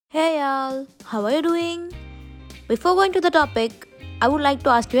Hey y'all, how are you doing? Before going to the topic, I would like to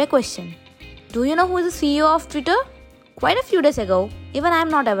ask you a question. Do you know who is the CEO of Twitter? Quite a few days ago, even I am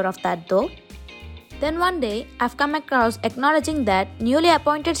not aware of that though. Then one day, I've come across acknowledging that newly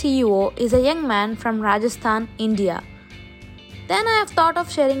appointed CEO is a young man from Rajasthan, India. Then I have thought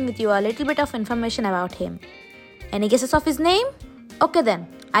of sharing with you a little bit of information about him. Any guesses of his name? Okay then,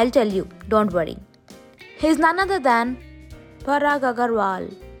 I'll tell you, don't worry. He is none other than Parag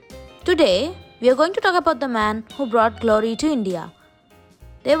Agarwal. Today, we are going to talk about the man who brought glory to India.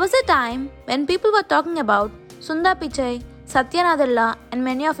 There was a time when people were talking about Sundar Pichai, Satya Nadella, and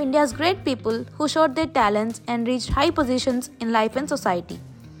many of India's great people who showed their talents and reached high positions in life and society.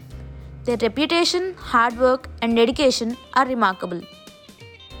 Their reputation, hard work, and dedication are remarkable.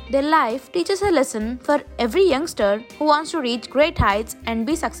 Their life teaches a lesson for every youngster who wants to reach great heights and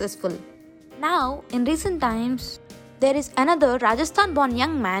be successful. Now, in recent times, there is another Rajasthan born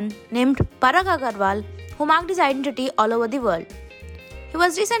young man named Parag Agarwal who marked his identity all over the world. He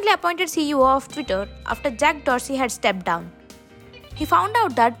was recently appointed CEO of Twitter after Jack Dorsey had stepped down. He found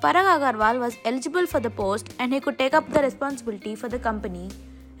out that Parag Agarwal was eligible for the post and he could take up the responsibility for the company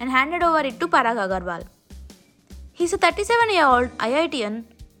and handed over it to Parag Agarwal. He's a 37-year-old IITian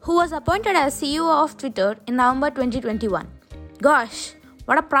who was appointed as CEO of Twitter in November 2021. Gosh,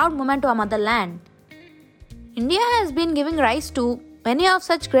 what a proud moment to our motherland. India has been giving rise to many of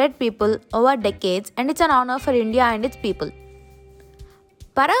such great people over decades, and it's an honor for India and its people.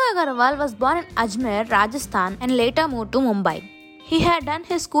 Parag Agarwal was born in Ajmer, Rajasthan and later moved to Mumbai. He had done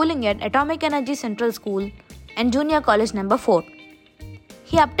his schooling at Atomic Energy Central School and Junior College No. 4.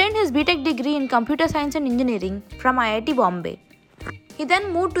 He obtained his BTech degree in Computer Science and Engineering from IIT Bombay. He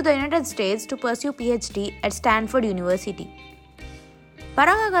then moved to the United States to pursue PhD at Stanford University.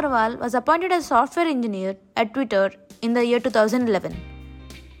 Parag Agarwal was appointed as software engineer at Twitter in the year 2011.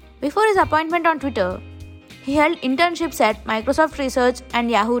 Before his appointment on Twitter, he held internships at Microsoft Research and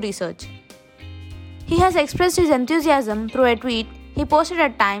Yahoo Research. He has expressed his enthusiasm through a tweet he posted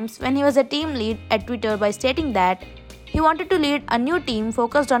at times when he was a team lead at Twitter by stating that he wanted to lead a new team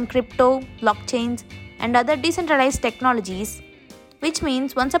focused on crypto, blockchains, and other decentralized technologies, which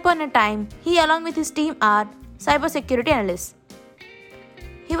means once upon a time, he along with his team are cybersecurity analysts.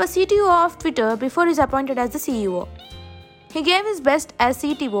 He was CTO of Twitter before he was appointed as the CEO. He gave his best as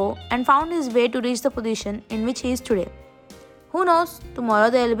CTO and found his way to reach the position in which he is today. Who knows, tomorrow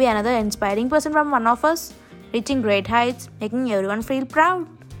there will be another inspiring person from one of us, reaching great heights, making everyone feel proud.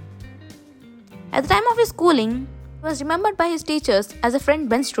 At the time of his schooling, he was remembered by his teachers as a front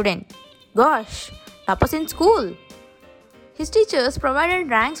bench student. Gosh, toppers in school! His teachers provided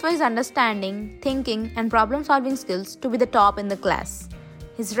ranks for his understanding, thinking, and problem solving skills to be the top in the class.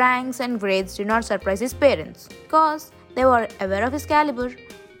 His ranks and grades did not surprise his parents because they were aware of his caliber,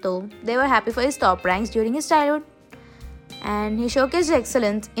 though they were happy for his top ranks during his childhood. And he showcased his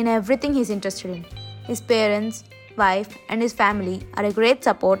excellence in everything he is interested in. His parents, wife, and his family are a great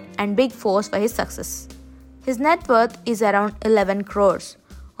support and big force for his success. His net worth is around 11 crores.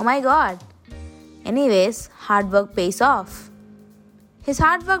 Oh my god! Anyways, hard work pays off. His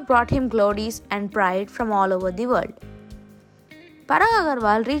hard work brought him glories and pride from all over the world. Parag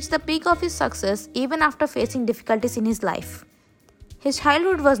Agarwal reached the peak of his success even after facing difficulties in his life. His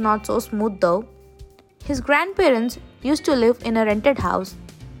childhood was not so smooth though. His grandparents used to live in a rented house.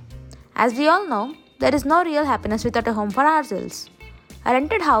 As we all know, there is no real happiness without a home for ourselves. A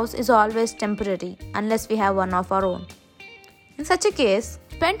rented house is always temporary unless we have one of our own. In such a case,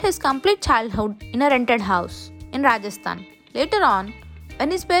 he spent his complete childhood in a rented house in Rajasthan. Later on,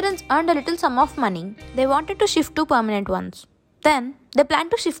 when his parents earned a little sum of money, they wanted to shift to permanent ones. Then, they planned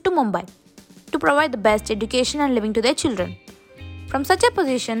to shift to Mumbai to provide the best education and living to their children. From such a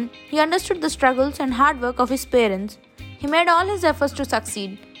position, he understood the struggles and hard work of his parents. He made all his efforts to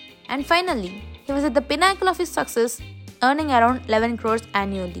succeed, and finally, he was at the pinnacle of his success, earning around 11 crores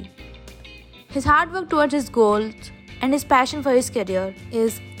annually. His hard work towards his goals and his passion for his career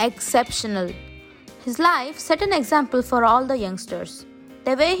is exceptional. His life set an example for all the youngsters.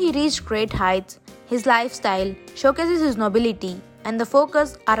 The way he reached great heights, his lifestyle showcases his nobility, and the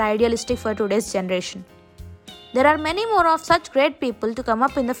focus are idealistic for today's generation. There are many more of such great people to come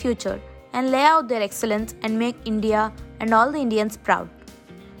up in the future and lay out their excellence and make India and all the Indians proud.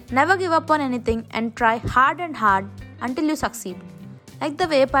 Never give up on anything and try hard and hard until you succeed, like the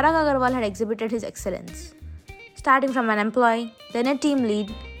way Parag Agarwal had exhibited his excellence. Starting from an employee, then a team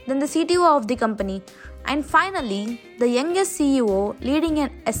lead, then the CTO of the company, and finally the youngest CEO leading an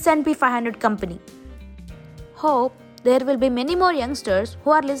S&P 500 company. Hope there will be many more youngsters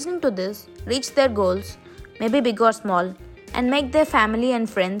who are listening to this reach their goals, maybe big or small, and make their family and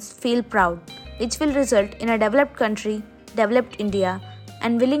friends feel proud, which will result in a developed country, developed India,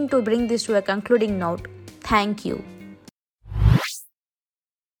 and willing to bring this to a concluding note. Thank you.